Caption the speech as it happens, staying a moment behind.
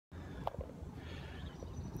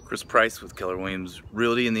Chris Price with Keller Williams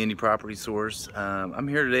Realty and the Indy Property Source. I'm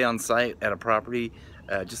here today on site at a property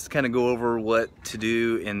just to kind of go over what to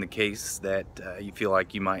do in the case that you feel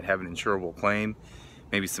like you might have an insurable claim,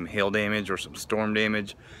 maybe some hail damage or some storm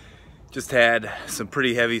damage. Just had some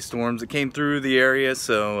pretty heavy storms that came through the area,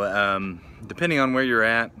 so depending on where you're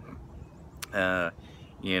at, there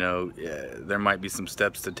might be some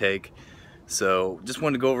steps to take. So just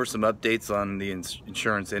wanted to go over some updates on the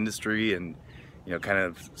insurance industry and kind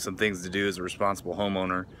of some things to do as a responsible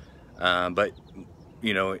homeowner. But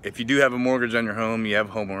if you do have a mortgage on your home, you have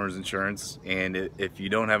homeowners insurance, and if you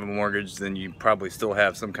don't have a mortgage, then you probably still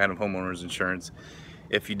have some kind of homeowners insurance.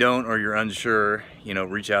 If you don't, or you're unsure,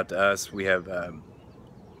 reach out to us. We have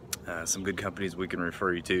some good companies we can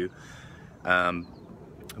refer you to.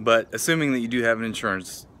 But assuming that you do have an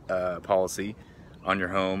insurance policy on your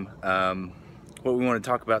home, what we want to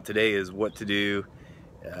talk about today is what to do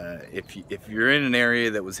if you're in an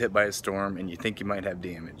area that was hit by a storm and you think you might have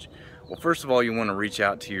damage. Well, first of all, you want to reach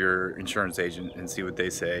out to your insurance agent and see what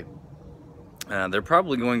they say. They're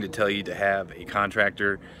probably going to tell you to have a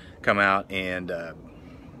contractor come out and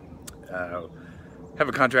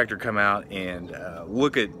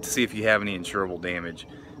look to see if you have any insurable damage.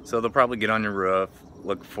 So they'll probably get on your roof,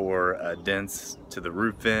 look for dents to the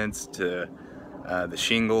roof vents, to the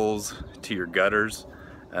shingles, to your gutters.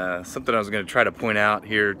 Something I was going to try to point out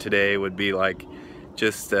here today would be like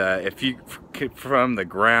just if you, from the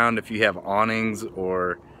ground, if you have awnings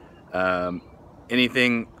or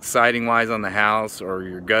anything siding wise on the house, or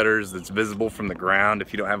your gutters that's visible from the ground,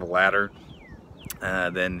 if you don't have a ladder,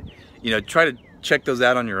 then try to check those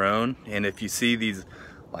out on your own. And if you see these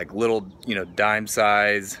like little dime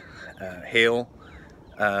size hail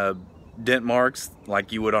dent marks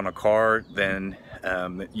like you would on a car, then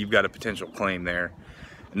you've got a potential claim there.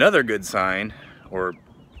 Another good sign, or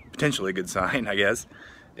potentially a good sign, I guess,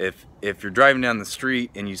 if you're driving down the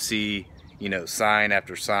street and you see sign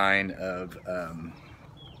after sign of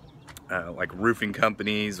like roofing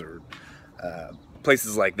companies or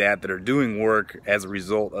places like that that are doing work as a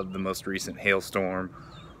result of the most recent hailstorm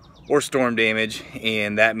or storm damage,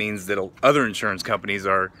 and that means that other insurance companies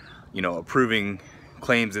are approving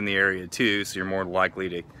claims in the area too, so you're more likely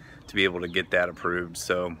to be able to get that approved.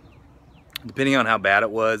 So depending on how bad it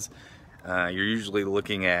was, you're usually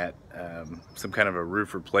looking at some kind of a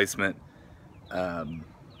roof replacement and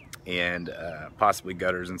possibly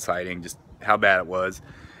gutters and siding, just how bad it was.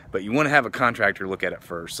 But you want to have a contractor look at it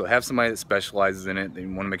first. So have somebody that specializes in it. They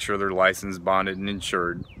want to make sure they're licensed, bonded, and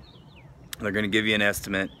insured. They're going to give you an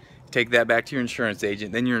estimate. Take that back to your insurance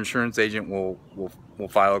agent. Then your insurance agent will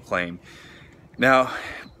file a claim. Now,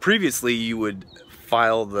 previously you would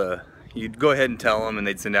you'd go ahead and tell them, and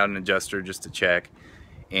they'd send out an adjuster just to check,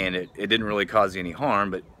 and it didn't really cause you any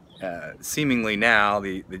harm. But seemingly now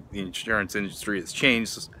the insurance industry has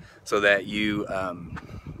changed so that you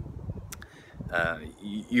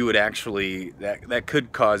would actually, that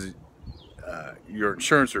could cause your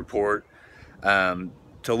insurance report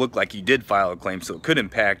to look like you did file a claim, so it could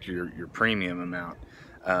impact your premium amount.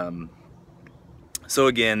 So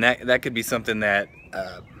again, that could be something that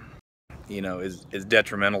is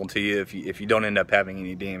detrimental to you if you don't end up having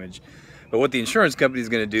any damage. But what the insurance company is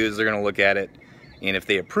going to do is they're going to look at it, and if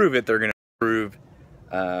they approve it, they're going to approve,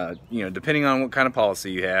 depending on what kind of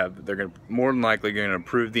policy you have, they're more than likely going to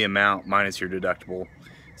approve the amount minus your deductible.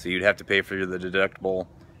 So you'd have to pay for the deductible,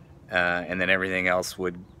 and then everything else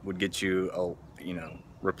would get you a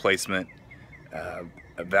replacement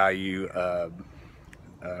value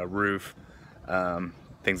roof,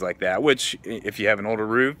 things like that. Which, if you have an older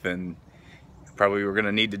roof and probably we're going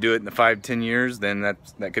to need to do it in the 5-10 years, then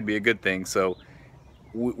that could be a good thing. So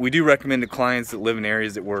we do recommend to clients that live in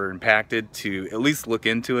areas that were impacted to at least look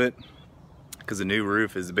into it, because a new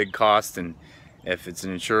roof is a big cost, and if it's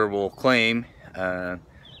an insurable claim, that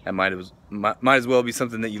might as well be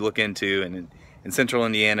something that you look into. And in central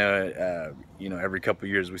Indiana, every couple of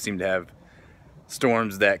years we seem to have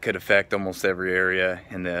storms that could affect almost every area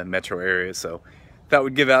in the metro area. So that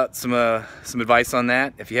would give out some advice on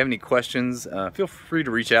that. If you have any questions, feel free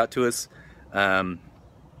to reach out to us.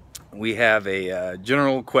 We have a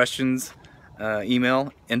general questions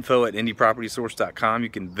email, info@indypropertysource.com. You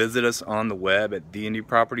can visit us on the web at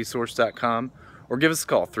theindypropertysource.com, or give us a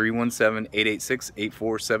call,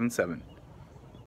 317-886-8477.